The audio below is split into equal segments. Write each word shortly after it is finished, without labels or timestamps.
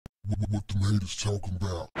what the haters talking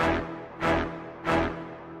about.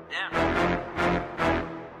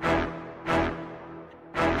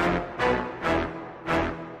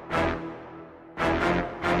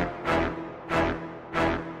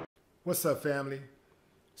 What's up, family?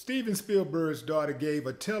 Steven Spielberg's daughter gave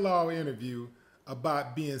a tell-all interview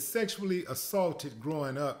about being sexually assaulted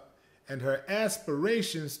growing up and her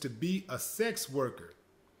aspirations to be a sex worker.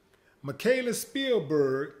 Mikaela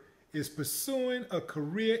Spielberg is pursuing a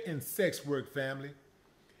career in sex work, family.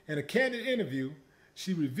 In a candid interview,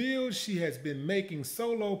 she revealed she has been making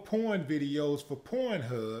solo porn videos for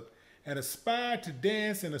Pornhub and aspired to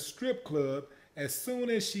dance in a strip club as soon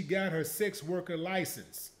as she got her sex worker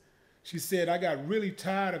license. She said, "I got really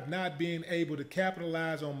tired of not being able to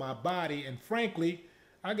capitalize on my body, and frankly,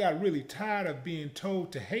 I got really tired of being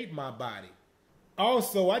told to hate my body.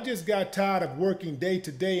 Also, I just got tired of working day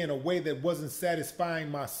to day in a way that wasn't satisfying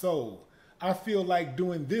my soul. I feel like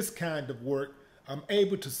doing this kind of work, I'm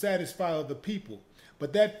able to satisfy other people,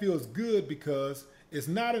 but that feels good because it's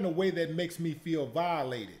not in a way that makes me feel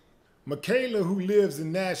violated." Mikaela, who lives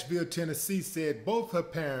in Nashville, Tennessee, said both her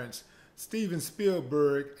parents, Steven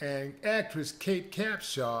Spielberg and actress Kate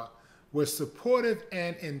Capshaw, were supportive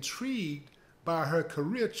and intrigued by her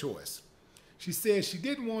career choice. She said she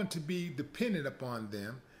didn't want to be dependent upon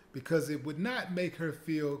them because it would not make her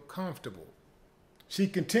feel comfortable. She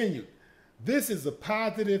continued, "This is a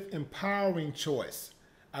positive, empowering choice.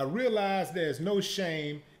 I realize there is no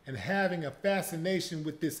shame in having a fascination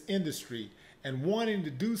with this industry and wanting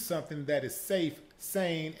to do something that is safe,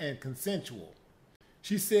 sane, and consensual."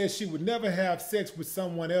 She says she would never have sex with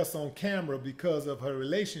someone else on camera because of her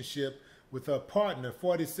relationship with her partner,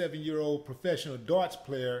 47-year-old professional darts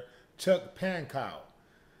player Chuck Pankow.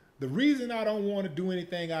 "The reason I don't want to do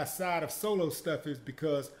anything outside of solo stuff is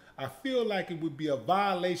because I feel like it would be a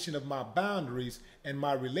violation of my boundaries and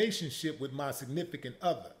my relationship with my significant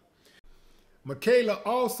other." Mikaela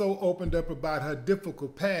also opened up about her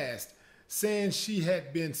difficult past, saying she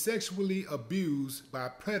had been sexually abused by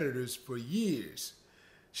predators for years.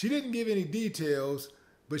 She didn't give any details,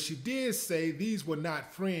 but she did say these were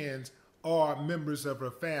not friends or members of her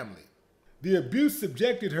family. The abuse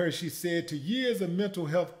subjected her, she said, to years of mental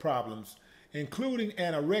health problems, including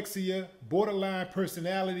anorexia, borderline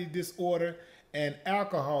personality disorder, and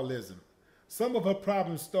alcoholism. Some of her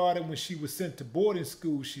problems started when she was sent to boarding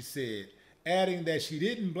school, she said, adding that she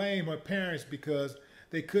didn't blame her parents because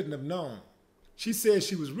they couldn't have known. She said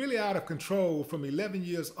she was really out of control from 11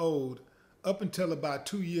 years old up until about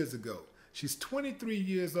 2 years ago. She's 23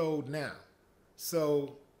 years old now.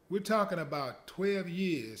 So we're talking about 12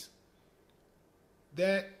 years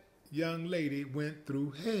that young lady went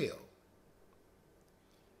through hell.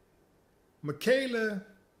 Mikaela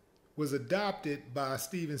was adopted by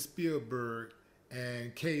Steven Spielberg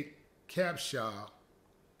and Kate Capshaw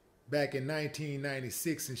back in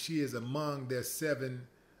 1996, and she is among their 7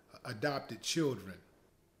 adopted children.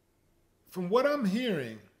 From what I'm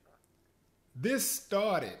hearing, this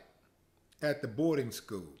started at the boarding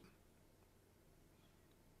school.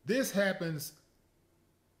 This happens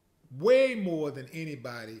way more than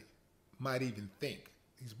anybody might even think.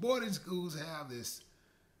 These boarding schools have this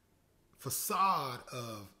facade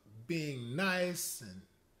of being nice and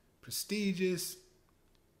prestigious,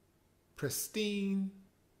 pristine,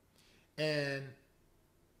 and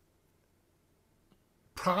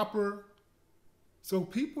proper. So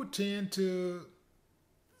people tend to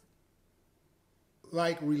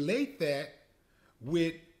relate that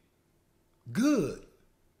with good.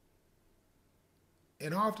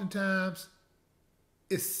 And oftentimes,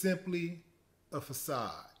 it's simply a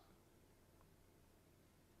facade.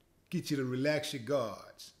 Get you to relax your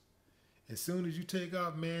guards. As soon as you take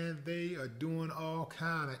off, man, they are doing all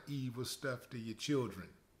kind of evil stuff to your children.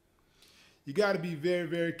 You got to be very,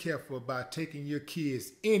 very careful about taking your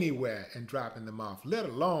kids anywhere and dropping them off, let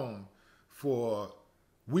alone for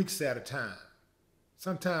weeks at a time.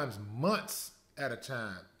 Sometimes months at a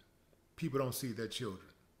time, people don't see their children.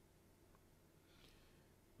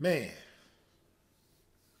 Man.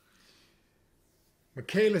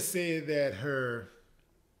 Mikaela said that her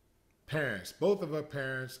parents, both of her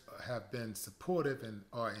parents, have been supportive and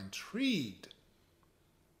are intrigued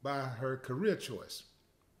by her career choice.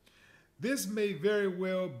 This may very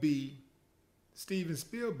well be Steven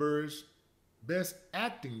Spielberg's best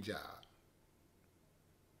acting job,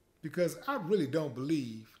 because I really don't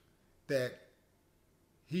believe that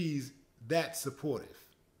he's that supportive.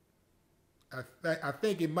 I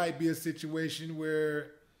think it might be a situation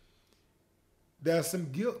where there's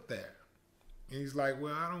some guilt there. And he's like,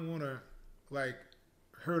 well, I don't want to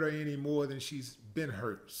hurt her any more than she's been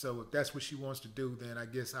hurt. So if that's what she wants to do, then I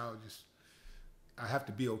guess I have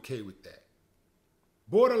to be okay with that.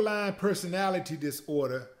 Borderline personality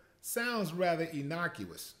disorder sounds rather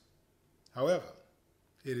innocuous. However,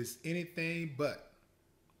 it is anything but.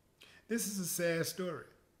 This is a sad story.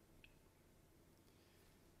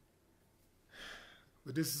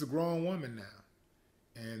 But this is a grown woman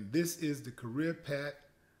now. And this is the career path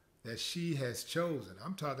that she has chosen.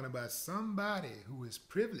 I'm talking about somebody who is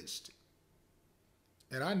privileged.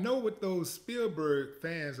 And I know what those Spielberg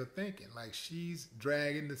fans are thinking, like she's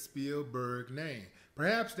dragging the Spielberg name.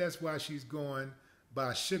 Perhaps that's why she's going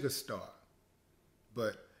by Sugar Star.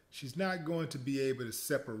 But she's not going to be able to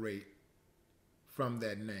separate from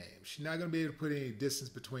that name. She's not going to be able to put any distance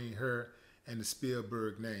between her and the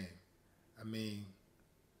Spielberg name. I mean,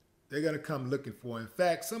 they're going to come looking for her. In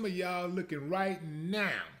fact, some of y'all looking right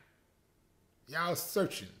now. Y'all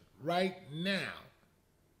searching right now.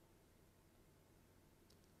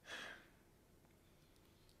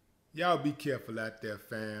 Y'all be careful out there,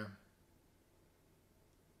 fam.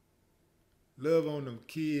 Love on them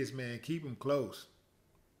kids, man. Keep them close.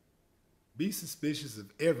 Be suspicious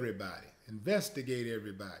of everybody. Investigate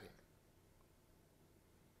everybody.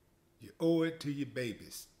 You owe it to your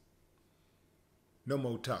babies. No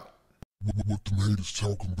more talk. What the haters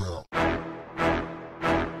talking about?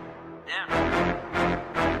 Yeah.